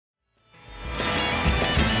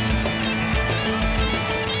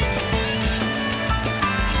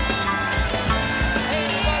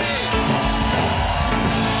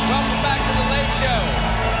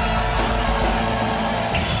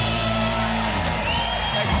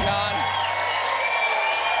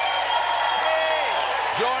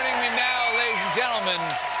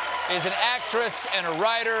is an actress and a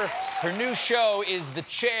writer. Her new show is The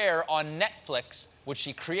Chair on Netflix, which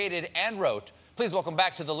she created and wrote. Please welcome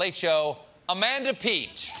back to The Late Show, Amanda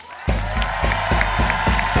Peet.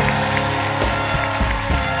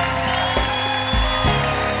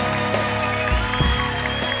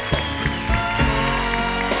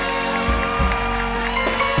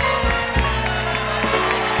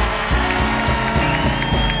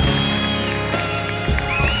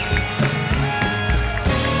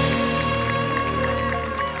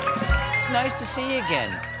 Nice to see you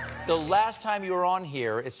again. The last time you were on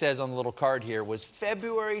here, it says on the little card here, was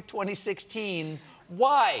February 2016.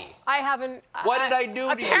 Why? I haven't... What did I do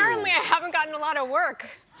to you? Apparently, I haven't gotten a lot of work.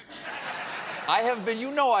 I have been, you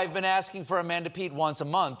know I've been asking for Amanda Peet once a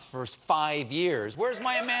month for 5 years. Where's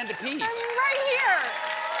my Amanda Peet? I'm right here.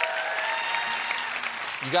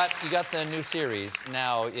 You got the new series.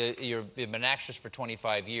 Now, you've been an actress for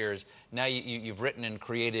 25 years. Now you've written and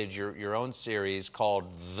created your own series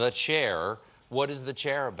called The Chair. What is The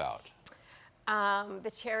Chair about?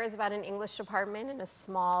 The Chair is about an English department in a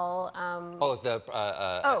small...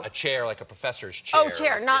 a chair, like a professor's chair. Oh,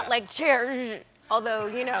 chair, like, not like chair, although,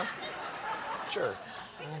 you know. Sure.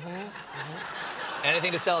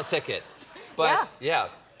 Anything to sell a ticket. But, yeah.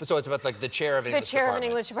 So it's about, like, the chair of an English department. The chair of an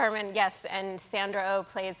English department, yes. And Sandra Oh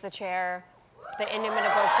plays the chair, the inimitable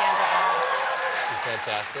Sandra Oh. This is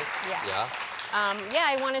fantastic. Yeah. Yeah,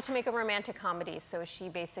 I wanted to make a romantic comedy, so she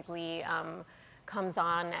basically comes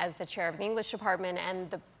on as the chair of the English department, and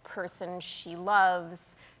the person she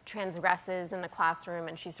loves transgresses in the classroom,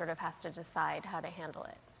 and she sort of has to decide how to handle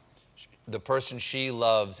it. The person she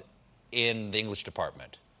loves in the English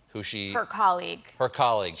department? Her colleague. Her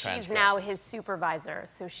colleague transgresses. She's now his supervisor,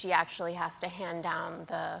 so she actually has to hand down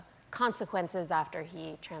the consequences after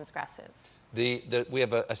he transgresses. We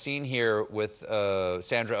have a scene here with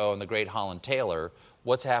Sandra Oh and the great Holland Taylor.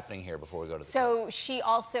 What's happening here before we go to the So she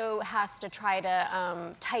also has to try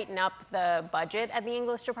to tighten up the budget at the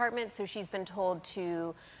English department, so she's been told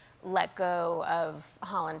to let go of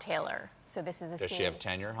Holland Taylor. So this is a scene. Does she have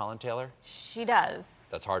tenure, Holland Taylor? She does.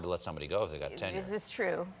 That's hard to let somebody go if they got tenure. This is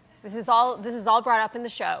true. This is all brought up in the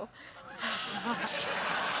show.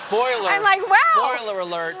 Spoiler. I'm like, wow. Spoiler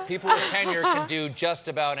alert. People with tenure can do just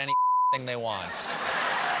about anything they want.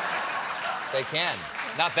 They can.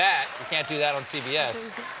 Not that. You can't do that on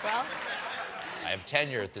CBS. Well. I have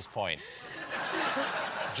tenure at this point.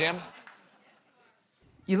 Jim?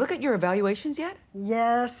 You look at your evaluations yet?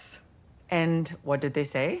 Yes. And what did they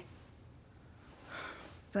say?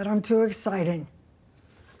 That I'm too exciting.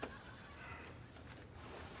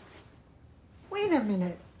 Wait a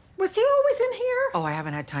minute. Was he always in here? Oh, I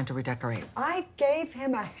haven't had time to redecorate. I gave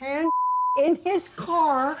him a hand in his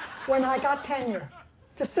car when I got tenure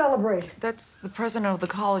to celebrate. That's the president of the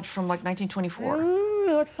college from like 1924.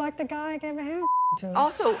 Looks like the guy I gave a hand to.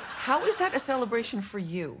 Also, how is that a celebration for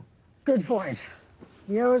you? Good point.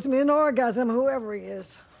 He owes me an orgasm, whoever he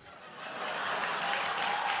is.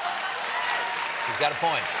 He's got a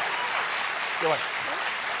point. Go on.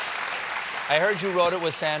 I heard you wrote it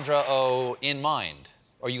with Sandra Oh in mind.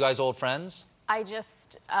 Are you guys old friends? I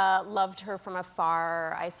just loved her from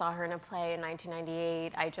afar. I saw her in a play in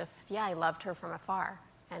 1998. I loved her from afar.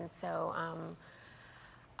 And so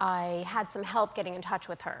I had some help getting in touch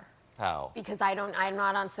with her. How? Because I'm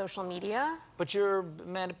not on social media. But you're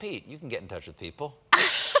Amanda Peet. You can get in touch with people.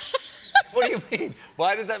 What do you mean?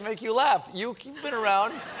 Why does that make you laugh? You've been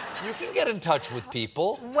around. You can get in touch with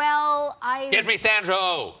people. Well, Get me Sandra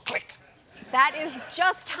Oh. Click. That is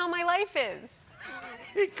just how my life is.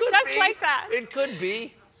 It could just be. like that. It could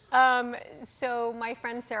be. So my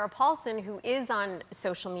friend Sarah Paulson, who is on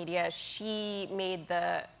social media, she made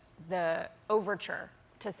the overture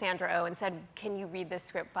to Sandra Oh and said, "Can you read this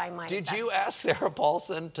script by my Did best?" you ask Sarah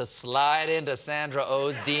Paulson to slide into Sandra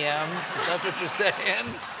Oh's DMs? That's what you're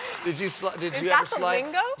saying? Did you ever slide?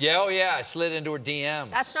 Lingo? Yeah, oh yeah, I slid into her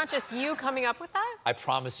DMs. That's not just you coming up with that? I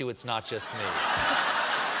promise you it's not just me.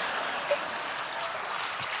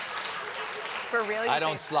 For real? I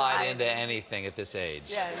don't slide into anything at this age.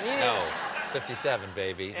 Yeah, me neither. No, 57,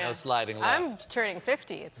 baby. Yeah. No sliding left. I'm turning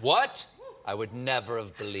 50. What? I would never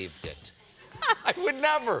have believed it. I would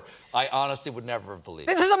never. I honestly would never have believed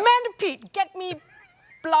it. This is Amanda Peet. Get me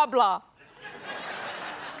blah, blah.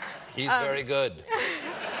 He's very good.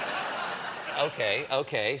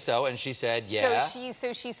 Okay. So, and she said, yeah.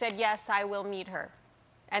 So she said, yes, I will meet her.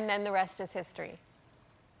 And then the rest is history.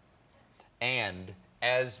 And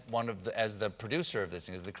as the producer of this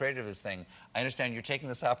thing, as the creator of this thing, I understand you're taking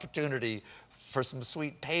this opportunity for some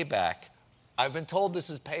sweet payback. I've been told this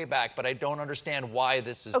is payback, but I don't understand why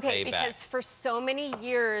this is payback. Okay, because for so many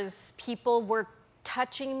years, people were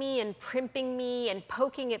touching me and primping me and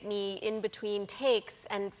poking at me in between takes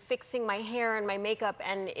and fixing my hair and my makeup,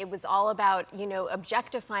 and it was all about, you know,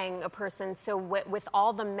 objectifying a person. So with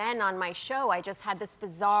all the men on my show, I just had this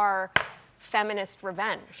bizarre feminist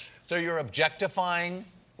revenge. So you're objectifying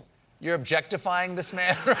this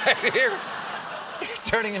man right here? You're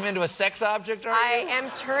turning him into a sex object, are you? I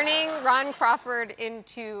am turning Ron Crawford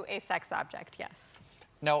into a sex object, yes.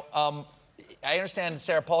 Now, I understand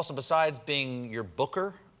Sarah Paulson, besides being your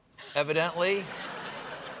booker, evidently,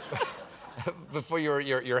 before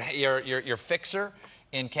your fixer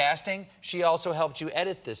in casting, she also helped you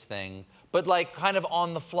edit this thing, but like kind of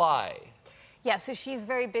on the fly. Yeah, so she's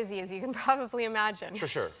very busy, as you can probably imagine.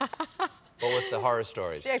 Sure. But with the horror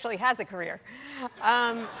stories. She actually has a career.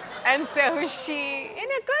 And so she, in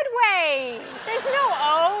a good way, there's no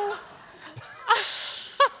O.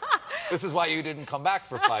 This is why you didn't come back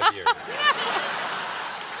for 5 years.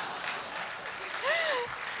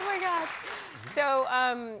 Oh my God.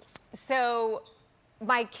 So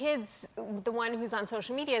my kids, the one who's on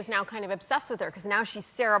social media, is now kind of obsessed with her because now she's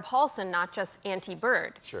Sarah Paulson, not just Auntie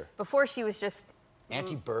Bird. Sure. Before she was just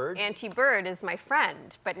Auntie Bird? Auntie Bird is my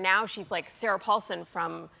friend, but now she's like Sarah Paulson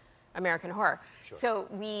from American Horror. Sure. So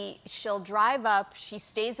she'll drive up, she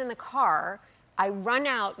stays in the car, I run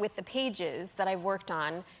out with the pages that I've worked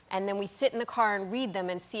on, and then we sit in the car and read them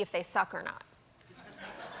and see if they suck or not.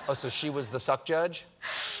 Oh, so she was the suck judge?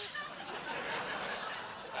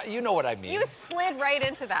 You know what I mean. You slid right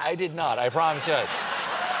into that. I did not, I promise you.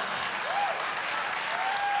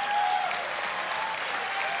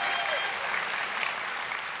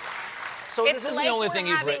 So this isn't like the only thing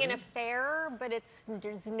you've having written. an affair, but it's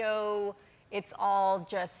all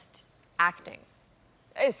just acting.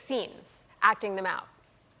 Scenes, acting them out.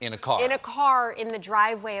 In a car. In a car in the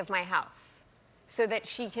driveway of my house, so that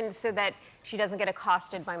she doesn't get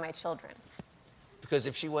accosted by my children. Because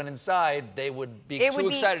if she went inside, they would be too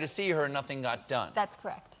excited to see her and nothing got done. That's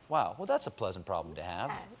correct. Wow, well that's a pleasant problem to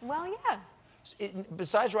have. Well, yeah.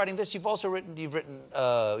 Besides writing this, you've also written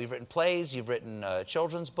plays, you've written a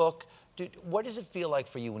children's book. What does it feel like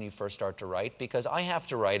for you when you first start to write? Because I have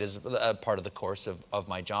to write as a part of the course of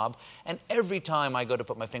my job, and every time I go to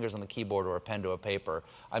put my fingers on the keyboard or a pen to a paper,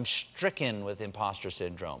 I'm stricken with imposter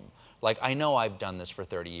syndrome. Like, I know I've done this for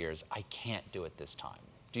 30 years. I can't do it this time.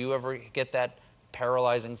 Do you ever get that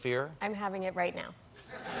paralyzing fear? I'm having it right now.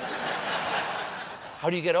 How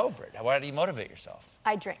do you get over it? How do you motivate yourself?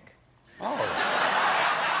 I drink. Oh.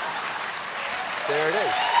 There it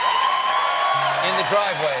is. In the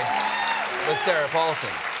driveway with Sarah Paulson.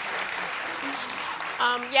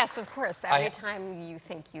 Yes, of course. Every time you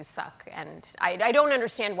think you suck, and I don't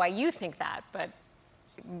understand why you think that, but.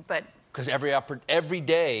 Because every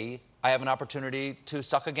day I have an opportunity to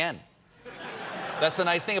suck again. That's the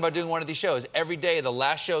nice thing about doing one of these shows. Every day the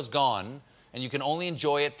last show's gone, and you can only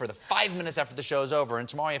enjoy it for the 5 minutes after the show's over, and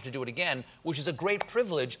tomorrow you have to do it again, which is a great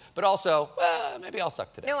privilege, but also, maybe I'll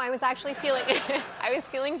suck today. No, I was actually feeling, I was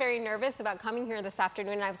feeling very nervous about coming here this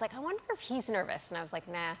afternoon, and I was like, I wonder if he's nervous, and I was like,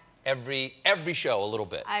 nah. Every show, a little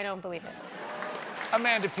bit. I don't believe it.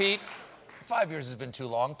 Amanda Peet, 5 years has been too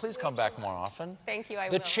long. Please come back more often. Thank you, I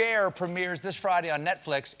will. The Chair premieres this Friday on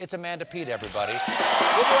Netflix. It's Amanda Peet, everybody.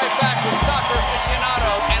 We'll be right back with soccer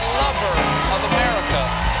aficionado and lover of America,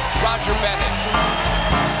 Roger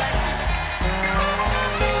Bennett.